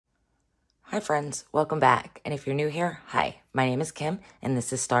Hi friends, welcome back. And if you're new here, hi, my name is Kim and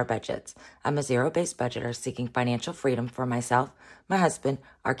this is Star Budgets. I'm a zero-based budgeter seeking financial freedom for myself, my husband,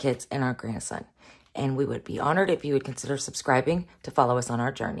 our kids, and our grandson. And we would be honored if you would consider subscribing to follow us on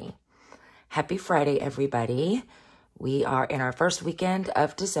our journey. Happy Friday, everybody. We are in our first weekend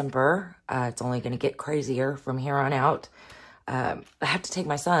of December. It's only going to get crazier from here on out. I have to take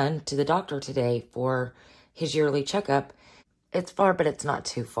my son to the doctor today for his yearly checkup. It's far, but it's not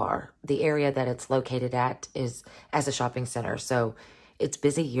too far. The area that it's located at is as a shopping center. So it's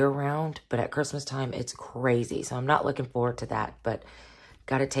busy year round, but at Christmas time, it's crazy. So I'm not looking forward to that, but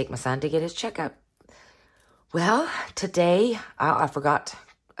got to take my son to get his checkup. Well, today I forgot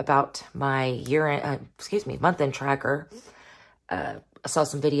about my month-end tracker. I saw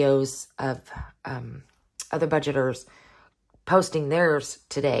some videos of other budgeters posting theirs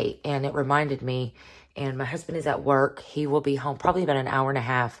today, and it reminded me. And my husband is at work. He will be home probably about an hour and a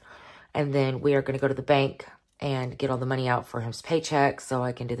half. And then we are going to go to the bank and get all the money out for his paycheck so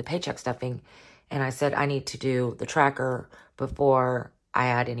I can do the paycheck stuffing. And I said I need to do the tracker before I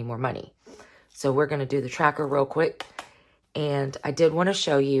add any more money. So we're going to do the tracker real quick. And I did want to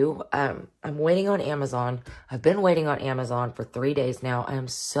show you, I'm waiting on Amazon. I've been waiting on Amazon for 3 days now. I am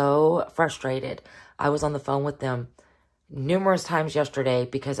so frustrated. I was on the phone with them numerous times yesterday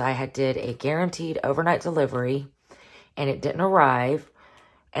because I had did a guaranteed overnight delivery and it didn't arrive.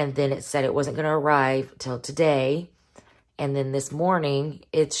 And then it said it wasn't going to arrive till today. And then this morning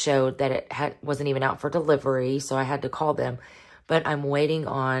it showed that it wasn't even out for delivery. So I had to call them, but I'm waiting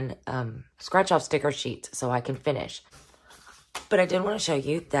on scratch off sticker sheets so I can finish. But I did want to show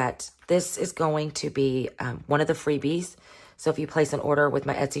you that this is going to be one of the freebies. So if you place an order with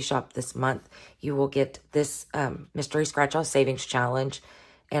my Etsy shop this month, you will get this mystery scratch off savings challenge.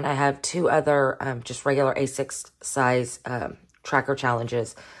 And I have two other just regular A6 size tracker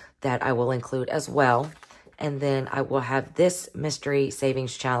challenges that I will include as well. And then I will have this mystery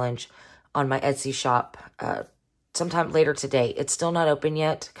savings challenge on my Etsy shop sometime later today. It's still not open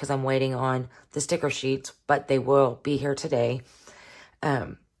yet because I'm waiting on the sticker sheets, but they will be here today.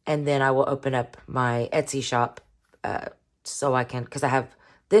 And then I will open up my Etsy shop so I can, because I have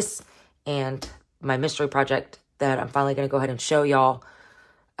this and my mystery project that I'm finally going to go ahead and show y'all.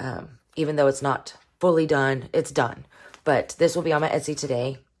 Even though it's not fully done, it's done. But this will be on my Etsy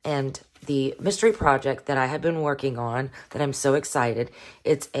today. And the mystery project that I have been working on, that I'm so excited,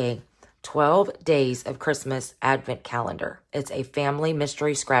 it's a 12 Days of Christmas Advent Calendar. It's a family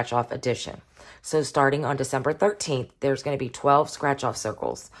mystery scratch-off edition. So starting on December 13th, there's going to be 12 scratch-off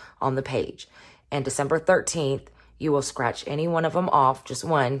circles on the page. And December 13th, you will scratch any one of them off, just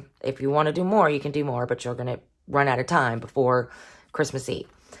one. If you want to do more, you can do more, but you're going to run out of time before Christmas Eve.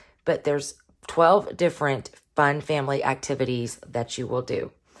 But there's 12 different fun family activities that you will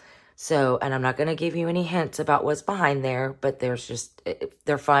do. So, and I'm not going to give you any hints about what's behind there, but there's just,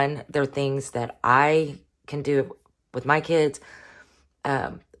 they're fun. They're things that I can do with my kids.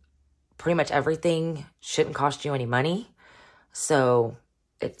 Pretty much everything shouldn't cost you any money. So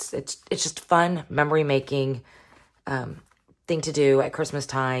it's just fun memory making thing to do at Christmas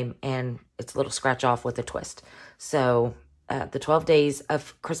time, and it's a little scratch off with a twist. So the 12 Days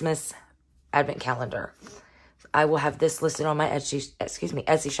of Christmas Advent Calendar. I will have this listed on my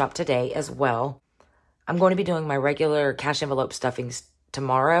Etsy shop today as well. I'm going to be doing my regular cash envelope stuffings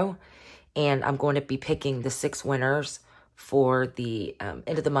tomorrow, and I'm going to be picking the 6 winners for the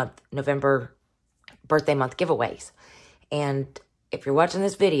end of the month, November birthday month giveaways. And if you're watching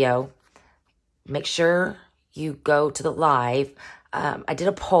this video, make sure you go to the live. I did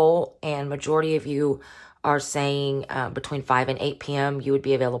a poll, and majority of you are saying between 5 and 8 p.m. you would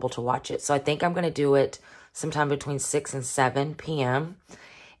be available to watch it. So I think I'm going to do it sometime between 6 and 7 p.m.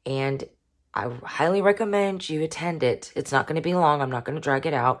 And I highly recommend you attend it. It's not going to be long. I'm not going to drag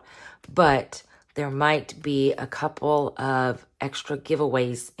it out. But there might be a couple of extra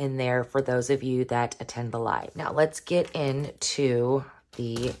giveaways in there for those of you that attend the live. Now let's get into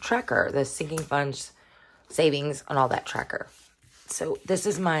the tracker, the sinking funds, savings, and all that tracker. So this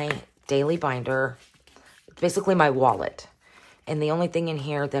is my daily binder. It's basically my wallet. And the only thing in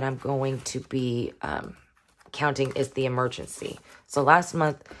here that I'm going to be counting is the emergency. So last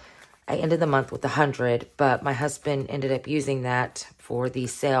month, I ended the month with 100, but my husband ended up using that for the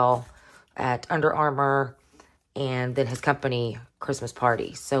sale at Under Armour and then his company Christmas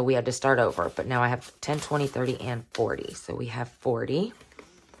party. So we had to start over. But now I have 10, 20, 30, and 40. So we have 40.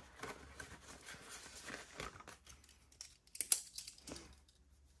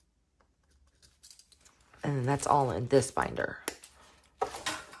 And that's all in this binder. Oh,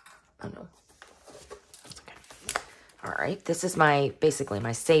 no. That's okay. All All right, this is basically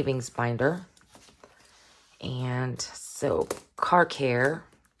my savings binder. And so car care,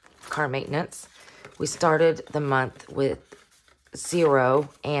 car maintenance, we started the month with 0,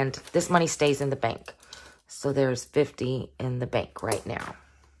 and this money stays in the bank. So there's 50 in the bank right now.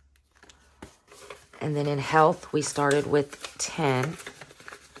 And then in health, we started with 10.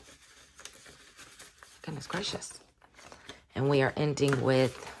 Goodness gracious. And we are ending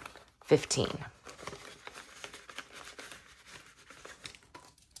with 15.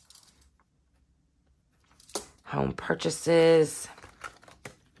 Home purchases,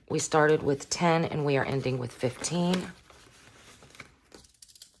 we started with 10 and we are ending with 15.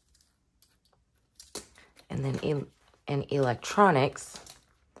 And then in electronics,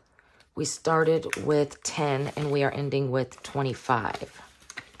 we started with 10 and we are ending with 25.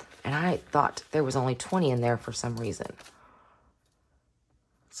 And I thought there was only 20 in there for some reason.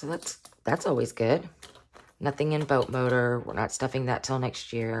 So that's always good. Nothing in boat motor. We're not stuffing that till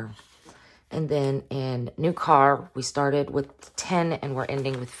next year. And then in new car, we started with 10 and we're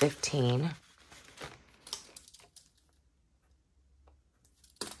ending with 15.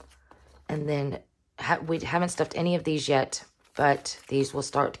 And then we haven't stuffed any of these yet, but these will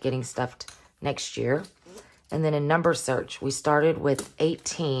start getting stuffed next year. And then in number search, we started with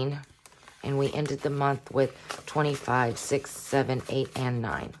 18 and we ended the month with 25, 6, 7, 8, and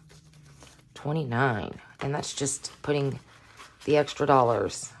 9. 29. And that's just putting the extra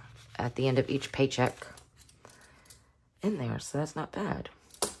dollars at the end of each paycheck in there, so that's not bad.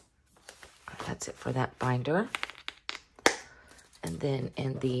 That's it for that binder. And then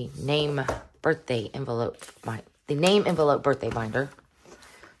in the name birthday envelope, the name envelope birthday binder.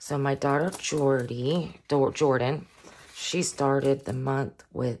 So my daughter Jordan, she started the month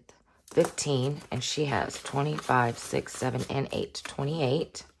with 15, and she has 25, 6, 7, and 8.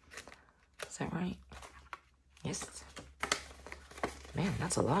 28. Is that right? Yes. Man,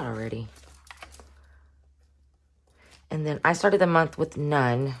 that's a lot already. And then I started the month with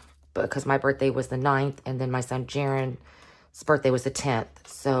none because my birthday was the 9th, and then my son Jaren's birthday was the 10th.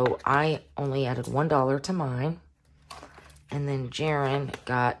 So I only added $1 to mine. And then Jaren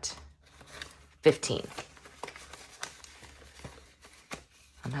got 15.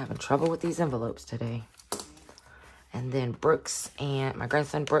 I'm having trouble with these envelopes today. And then Brooks and my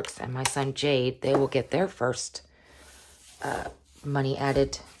grandson Brooks and my son Jade, they will get their first money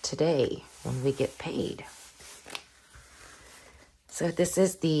added today when we get paid. So this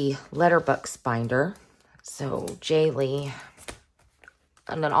is the letterbox binder. So Jaylee,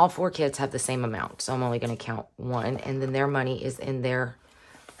 and then all 4 kids have the same amount. So I'm only going to count 1. And then their money is in their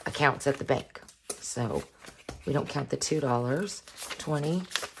accounts at the bank. So we don't count the $2, 20,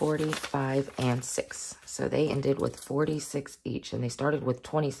 40, 5, and 6. So they ended with 46 each. And they started with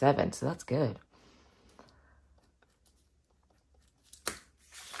 27. So that's good.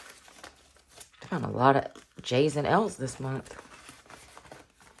 I found a lot of J's and L's this month.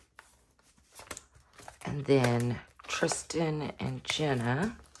 And then Tristan and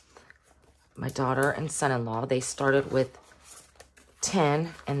Jenna, my daughter and son-in-law, they started with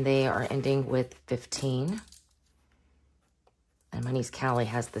 10 and they are ending with 15. And my niece Callie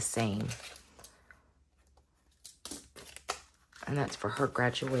has the same. And that's for her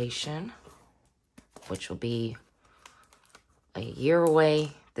graduation, which will be a year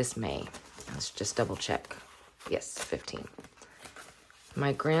away this May. Let's just double check. Yes, 15.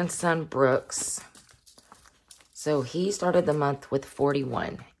 My grandson Brooks, so he started the month with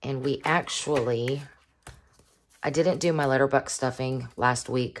 41. And we actually, I didn't do my letterbox stuffing last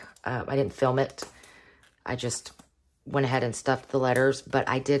week. I didn't film it. I just went ahead and stuffed the letters. But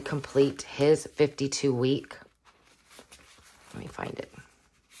I did complete his 52-week. Let me find it.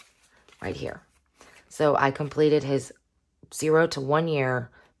 Right here. So I completed his 0 to 1 year,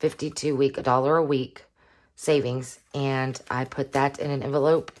 52-week, $1 a week savings, and I put that in an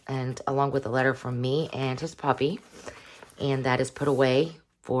envelope and along with a letter from me and his puppy, and that is put away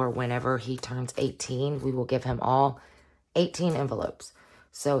for whenever he turns 18. We will give him all 18 envelopes.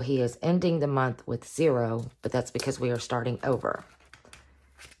 So he is ending the month with 0, but that's because we are starting over.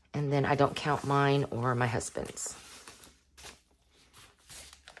 And then I don't count mine or my husband's.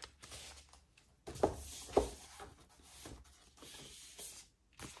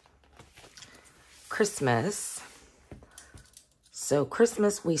 Christmas. So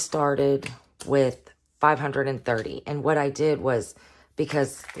Christmas we started with 530. And what I did was,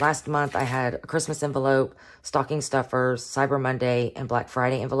 because last month I had a Christmas envelope, stocking stuffers, Cyber Monday, and Black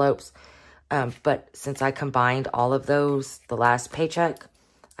Friday envelopes. But since I combined all of those, the last paycheck,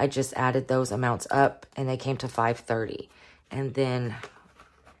 I just added those amounts up and they came to 530. And then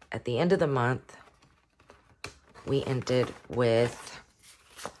at the end of the month, we ended with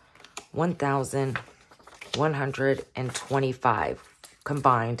 $1,125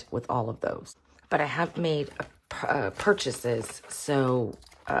 combined with all of those. But I have made purchases, so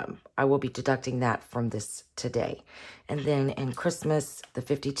I will be deducting that from this today. And then in Christmas, the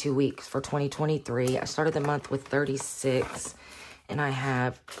 52 weeks for 2023, I started the month with 36, and I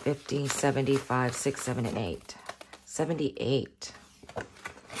have 50, 75, 6, 7, and 8. 78.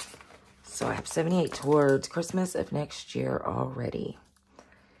 So I have 78 towards Christmas of next year already.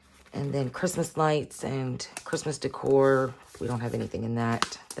 And then Christmas lights and Christmas decor, we don't have anything in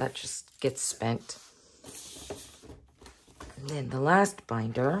that. That just gets spent. And then the last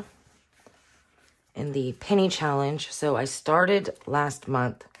binder in the penny challenge. So I started last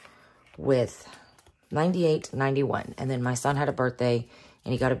month with $98.91. And then my son had a birthday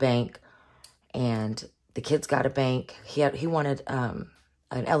and he got a bank. And the kids got a bank. He wanted an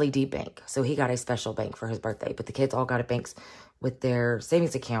LED bank. So he got a special bank for his birthday. But the kids all got a banks with their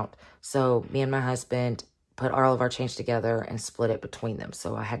savings account. So me and my husband put all of our change together and split it between them.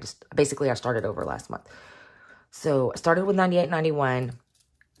 So I had to, basically I started over last month. So I started with $98.91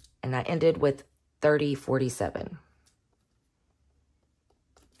 and I ended with $30.47.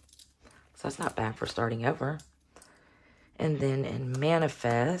 So that's not bad for starting over. And then in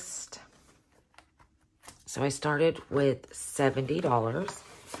Manifest, so I started with $70.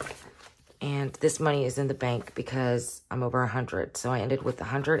 And this money is in the bank because I'm over 100. So I ended with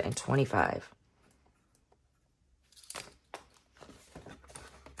 125.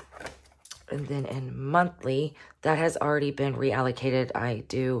 And then in monthly, that has already been reallocated. I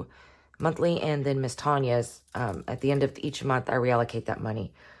do monthly and then Miss Tanya's. At the end of each month, I reallocate that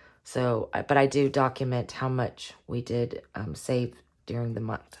money. So, but I do document how much we did save during the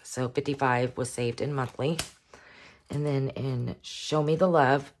month. So 55 was saved in monthly. And then in Show Me the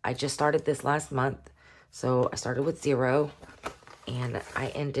Love, I just started this last month. So I started with 0. And I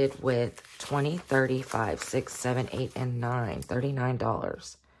ended with 20, 30, 5, 6, 7, 8, and 9.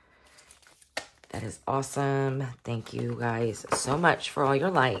 $39. That is awesome. Thank you guys so much for all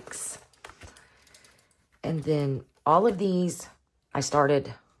your likes. And then all of these I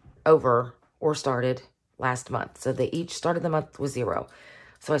started over or started last month. So they each started the month with 0.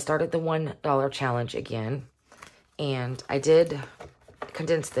 So I started the $1 challenge again. And I did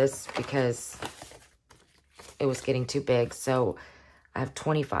condense this because it was getting too big. So I have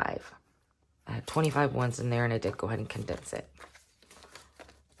 25. I had 25 ones in there and I did go ahead and condense it.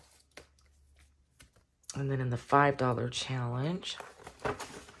 And then in the $5 challenge,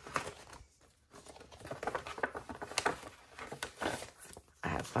 I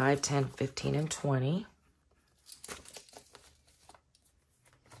have 5, 10, 15, and 20.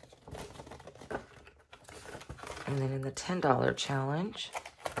 And then in the $10 challenge,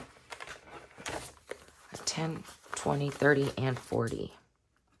 10, 20, 30, and 40.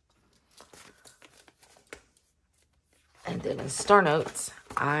 And then in Star Notes,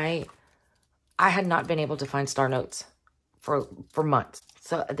 I had not been able to find Star Notes for months.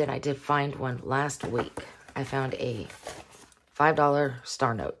 So then I did find one last week. I found a $5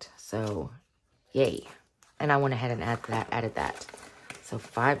 Star Note. So yay. And I went ahead and added that. So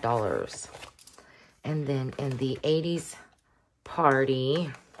 $5. And then in the 80s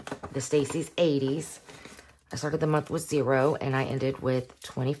party, the Stacy's 80s, I started the month with 0 and I ended with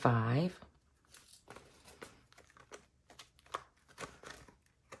 25.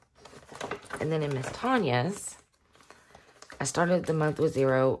 And then in Miss Tanya's, I started the month with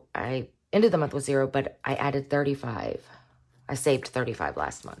 0. I ended the month with 0, but I added 35. I saved 35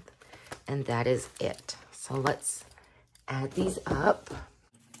 last month. And that is it. So let's add these up.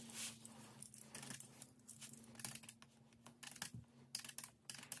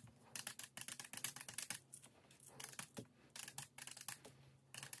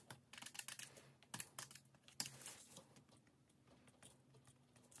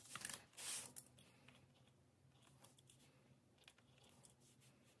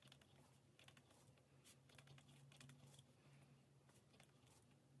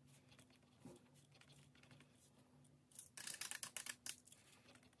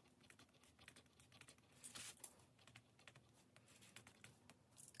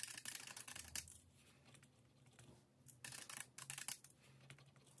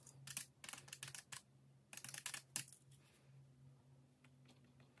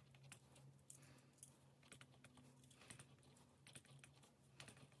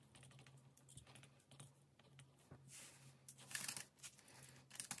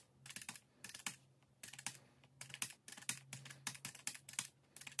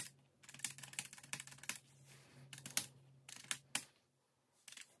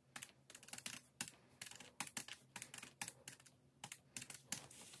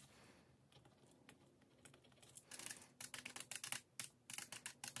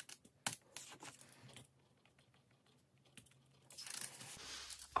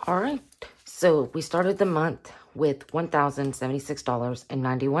 All right. So we started the month with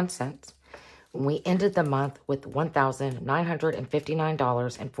 $1,076.91. We ended the month with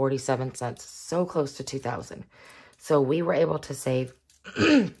 $1,959.47. So close to 2,000. So we were able to save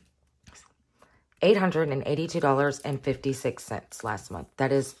 $882.56 last month.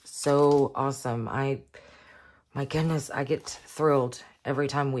 That is so awesome. My goodness, I get thrilled every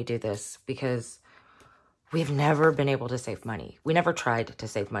time we do this because we've never been able to save money. We never tried to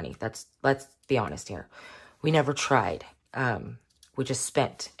save money. Let's be honest here. We never tried. We just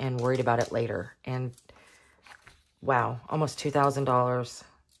spent and worried about it later. And wow, almost $2,000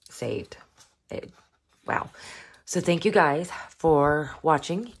 saved. Wow. So thank you guys for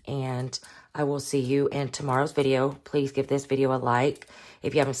watching, and I will see you in tomorrow's video. Please give this video a like.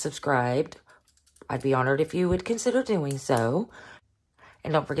 If you haven't subscribed, I'd be honored if you would consider doing so.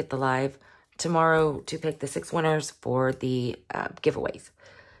 And don't forget the live tomorrow to pick the 6 winners for the giveaways.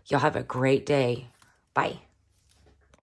 Y'all have a great day. Bye.